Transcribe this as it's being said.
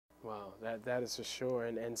Well, that is for sure.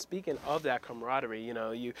 And speaking of that camaraderie, you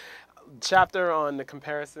know, chapter on the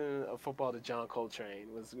comparison of football to John Coltrane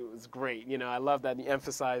was great. You know, I love that you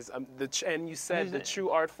emphasized and you said the true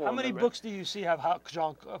art form. How many books do you see have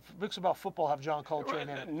books about football have John Coltrane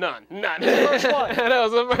in it? None. The first one. That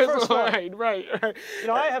was the first one. Right. You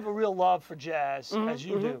know, I have a real love for jazz, as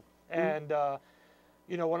you do, and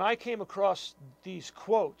you know, when I came across these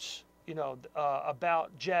quotes, you know,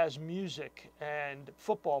 about jazz music and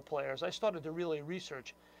football players, I started to really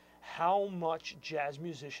research how much jazz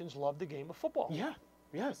musicians love the game of football. Yeah,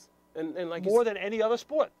 yes. And like more than any other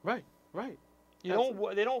sport. Right. They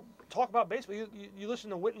don't talk about baseball. You listen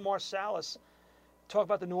to Wynton Marsalis talk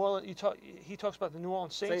about the New Orleans. He talks about the New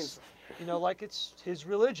Orleans Saints. You know, like it's his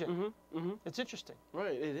religion. It's interesting.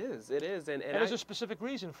 Right. It is. And there's a specific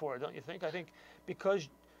reason for it, don't you think? I think because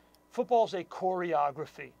football's a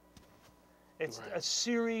choreography. It's a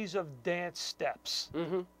series of dance steps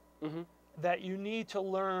that you need to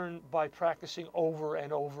learn by practicing over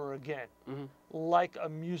and over again, like a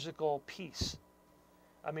musical piece.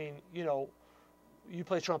 I mean, you know, you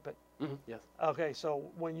play trumpet. Yes. Okay, so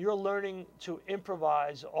when you're learning to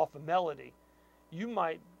improvise off a melody, you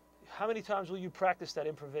might, how many times will you practice that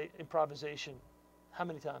improvisation? How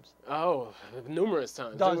many times? Oh, numerous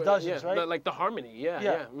times. Dozens, right? Like the harmony,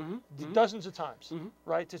 yeah. Dozens of times,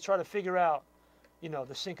 right? To try to figure out, you know,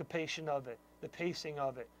 the syncopation of it, the pacing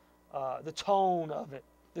of it, the tone of it,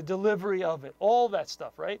 the delivery of it, all that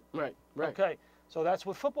stuff, right? Right. Okay, so that's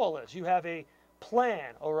what football is. You have a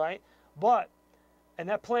plan, all right? And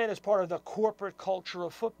that plan is part of the corporate culture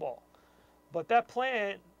of football. But that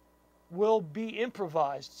plan will be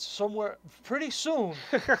improvised somewhere pretty soon.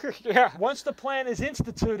 Once the plan is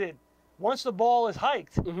instituted, once the ball is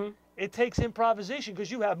hiked, it takes improvisation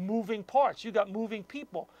because you have moving parts. You got moving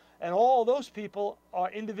people. And all those people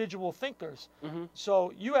are individual thinkers.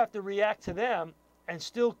 So you have to react to them and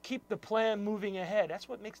still keep the plan moving ahead. That's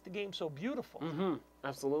what makes the game so beautiful.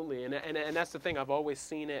 Absolutely, and that's the thing. I've always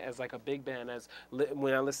seen it as like a big band.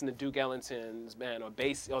 When I listen to Duke Ellington's band or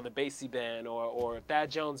the Basie band or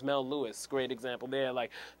Thad Jones, Mel Lewis, great example there.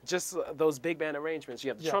 Like just those big band arrangements.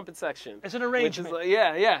 You have the trumpet section. It's an arrangement. Which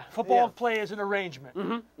is, Football play is an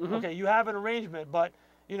arrangement. Okay, you have an arrangement, but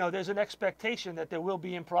you know, there's an expectation that there will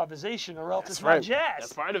be improvisation, or else it's not jazz.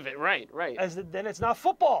 That's part of it, right. Then it's not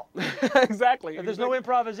football. Exactly. If there's no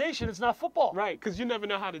improvisation, it's not football. Right, because you never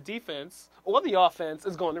know how the defense or the offense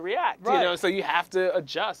is going to react. You know, so you have to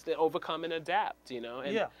adjust and overcome and adapt. You know,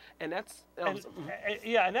 and that's and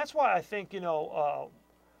that's why I think, you know,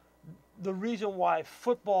 the reason why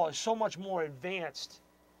football is so much more advanced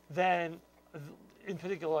than, in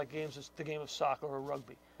particular, like the game of soccer or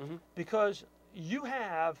rugby, because you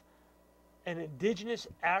have an indigenous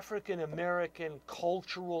African-American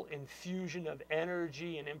cultural infusion of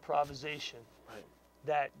energy and improvisation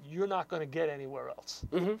that you're not going to get anywhere else.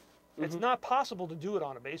 It's not possible to do it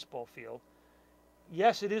on a baseball field.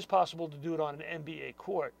 Yes, it is possible to do it on an NBA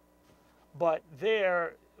court, but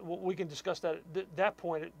we can discuss that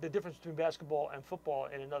point, the difference between basketball and football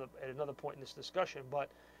at another point in this discussion. But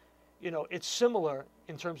you know, it's similar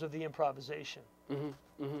in terms of the improvisation.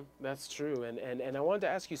 That's true, and I wanted to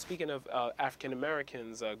ask you, speaking of African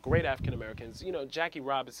Americans, great African Americans, you know, Jackie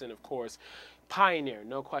Robinson, of course, pioneer,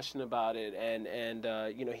 no question about it, and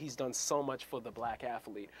you know, he's done so much for the black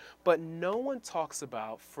athlete. But no one talks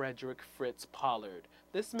about Frederick Fritz Pollard.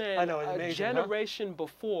 This man, a generation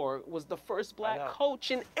before, was the first black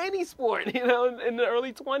coach in any sport, you know, in the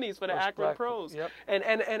early 20s for the Akron Pros. And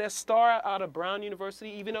a star out of Brown University,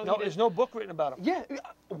 even though there's no book written about him. Yeah,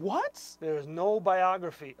 what? There is no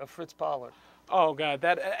biography of Fritz Pollard. Oh God,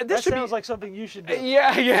 that sounds like something you should do.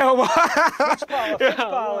 Yeah. Fritz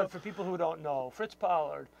Pollard, for people who don't know, Fritz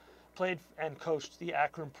Pollard played and coached the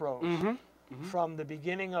Akron Pros from the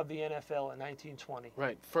beginning of the NFL in 1920.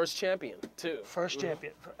 Right, first champion too. First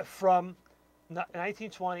champion from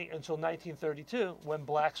 1920 until 1932, when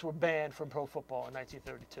blacks were banned from pro football in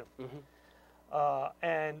 1932.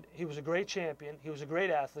 And he was a great champion. He was a great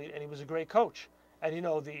athlete, and he was a great coach. And you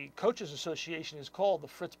know, the Coaches Association is called the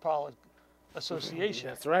Fritz Pollard Association.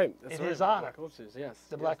 That's right. In his honor. Black coaches, yes.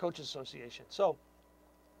 The Black Coaches Association. So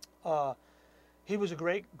he was a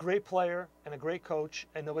great player and a great coach,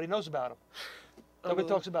 and nobody knows about him. Nobody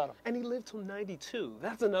talks about him. And he lived till 92.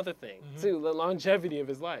 That's another thing, too, the longevity of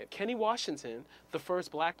his life. Kenny Washington, the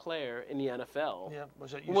first black player in the NFL. Yeah,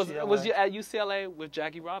 was at UCLA. Was at UCLA with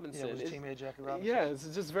Jackie Robinson. Yeah, was teammate Jackie Robinson. Yeah, it's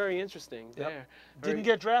just very interesting there. Didn't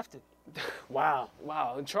get drafted. Wow.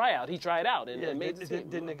 And tryout. He tried out and made the team.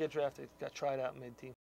 Didn't get drafted. Got tried out and made the team.